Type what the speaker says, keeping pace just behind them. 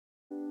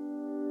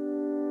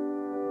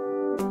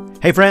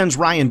Hey friends,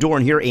 Ryan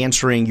Dohrn here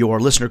answering your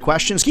listener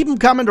questions. Keep them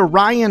coming to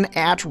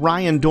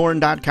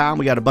ryan@ryandohrn.com.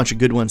 We got a bunch of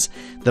good ones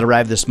that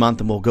arrived this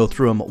month, and we'll go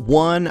through them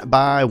one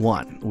by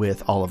one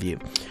with all of you.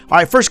 All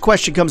right, first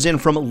question comes in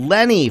from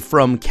Lenny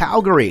from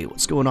Calgary.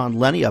 What's going on,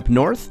 Lenny, up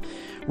north?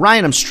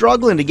 Ryan, I'm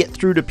struggling to get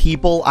through to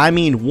people. I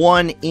mean,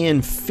 1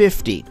 in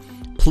 50.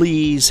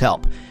 Please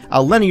help.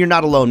 Lenny, you're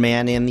not alone,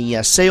 man. In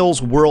the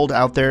sales world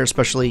out there,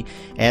 especially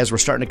as we're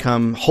starting to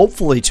come,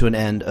 hopefully, to an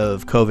end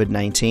of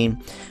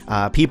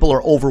COVID-19, people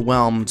are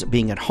overwhelmed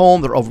being at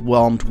home. They're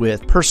overwhelmed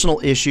with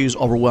personal issues,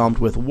 overwhelmed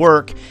with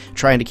work,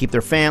 trying to keep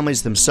their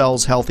families,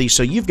 themselves healthy.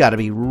 So you've got to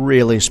be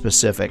really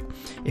specific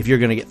if you're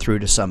going to get through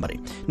to somebody.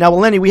 Now,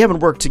 Lenny, we haven't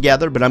worked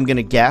together, but I'm going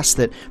to guess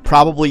that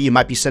probably you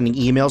might be sending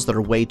emails that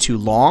are way too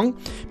long.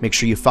 Make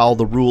sure you follow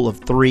the rule of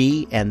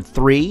 3 and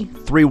 3,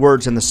 3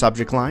 words in the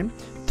subject line.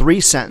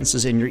 3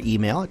 sentences in your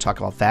email. I talk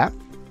about that.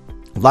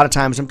 A lot of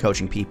times I'm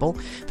coaching people.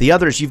 The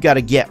others, you've got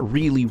to get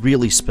really,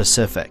 really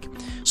specific.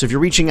 So if you're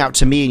reaching out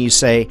to me and you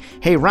say,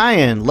 hey,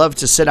 Ryan, love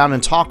to sit down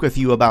and talk with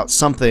you about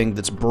something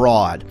that's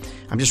broad,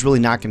 I'm just really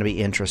not going to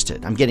be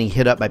interested. I'm getting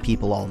hit up by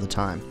people all the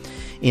time.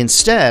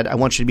 Instead, I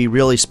want you to be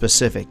really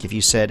specific. If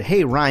you said,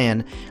 hey,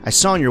 Ryan, I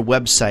saw on your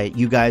website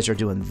you guys are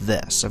doing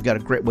this. I've got a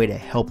great way to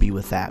help you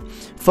with that.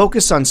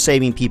 Focus on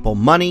saving people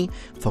money.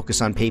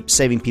 Focus on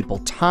saving people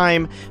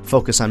time.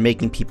 Focus on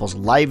making people's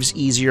lives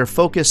easier.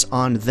 Focus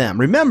on them.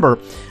 Remember,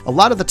 a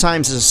lot of the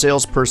times as a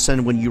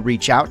salesperson, when you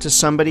reach out to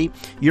somebody,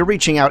 you're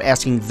reaching out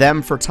asking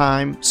them for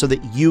time so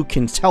that you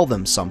can tell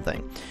them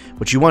something.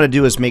 What you want to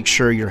do is make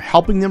sure you're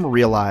helping them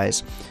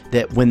realize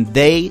that when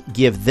they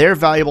give their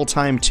valuable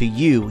time to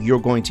you, you're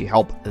going to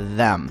help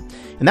them.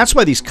 And that's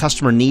why these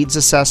customer needs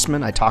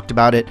assessment, I talked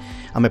about it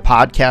on my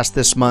podcast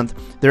this month,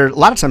 a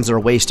lot of times they're a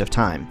waste of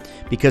time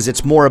because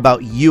it's more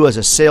about you as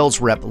a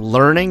sales rep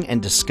learning and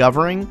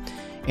discovering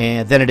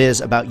than it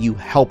is about you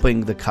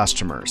helping the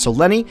customer. So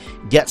Lenny,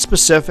 get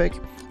specific.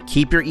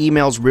 Keep your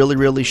emails really,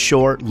 really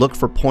short. Look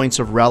for points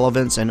of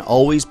relevance and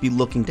always be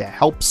looking to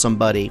help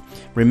somebody,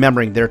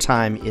 remembering their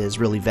time is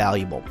really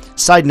valuable.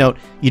 Side note,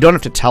 you don't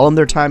have to tell them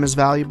their time is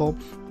valuable.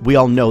 We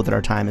all know that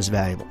our time is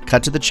valuable.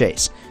 Cut to the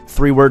chase.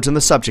 3 words in the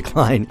subject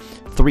line,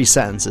 3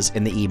 sentences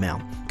in the email.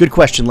 Good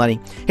question, Lenny.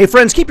 Hey,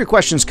 friends, keep your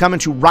questions coming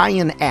to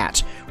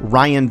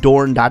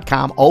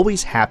ryan@ryandohrn.com.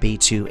 Always happy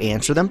to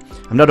answer them.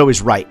 I'm not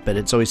always right, but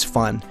it's always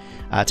fun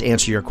to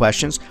answer your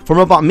questions. For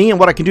more about me and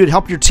what I can do to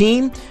help your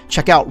team,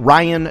 check out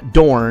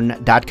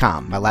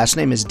ryandohrn.com. My last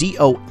name is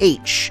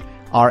Dohrn.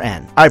 All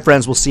right,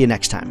 friends, we'll see you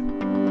next time.